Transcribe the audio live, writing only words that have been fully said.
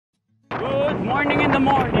morning in the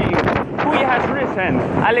morning. Kuya has risen.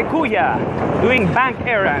 Ale Kuya, doing bank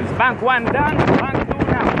errands. Bank 1 done, bank 2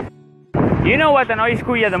 now. You know what annoys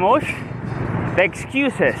Kuya the most? The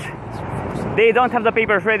excuses. They don't have the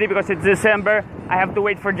papers ready because it's December. I have to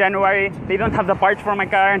wait for January. They don't have the parts for my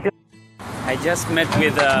car until... I just met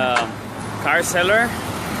with a car seller,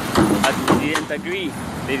 but they didn't agree.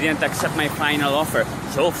 They didn't accept my final offer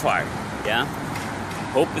so far. Yeah.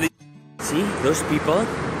 Hopefully. See, those people,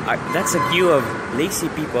 that's a view of lazy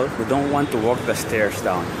people who don't want to walk the stairs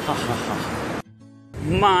down. Ha ha ha.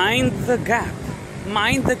 Mind the gap.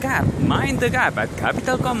 Mind the gap. Mind the gap at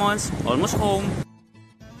Capital Commons, almost home.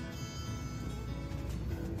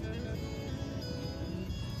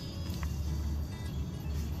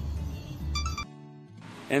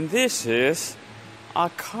 And this is a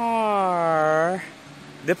car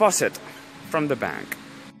deposit from the bank.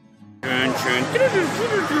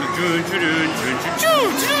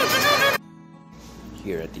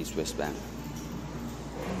 Here at East West Bank,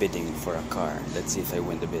 bidding for a car. Let's see if I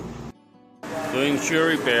win the bid. Doing shoe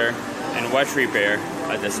repair and watch repair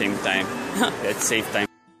at the same time. Let's save time.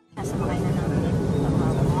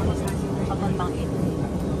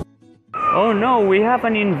 Oh no, we have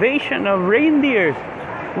an invasion of reindeers.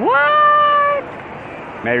 What?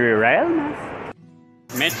 Merry Raelian.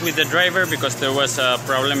 Met with the driver because there was a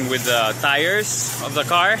problem with the tires of the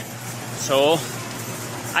car. So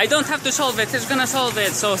I don't have to solve it, it's gonna solve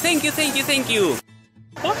it. So thank you, thank you, thank you.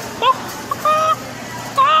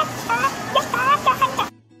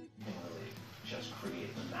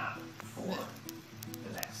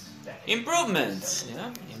 Improvements,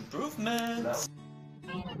 yeah, improvements.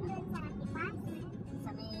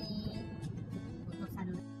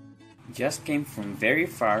 Just came from very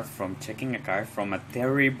far from checking a car from a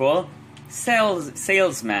terrible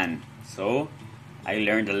salesman. So I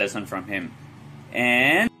learned a lesson from him.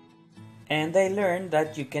 And I learned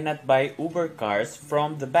that you cannot buy Uber cars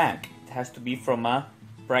from the bank. It has to be from a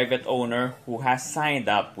private owner who has signed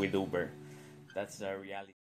up with Uber. That's the reality.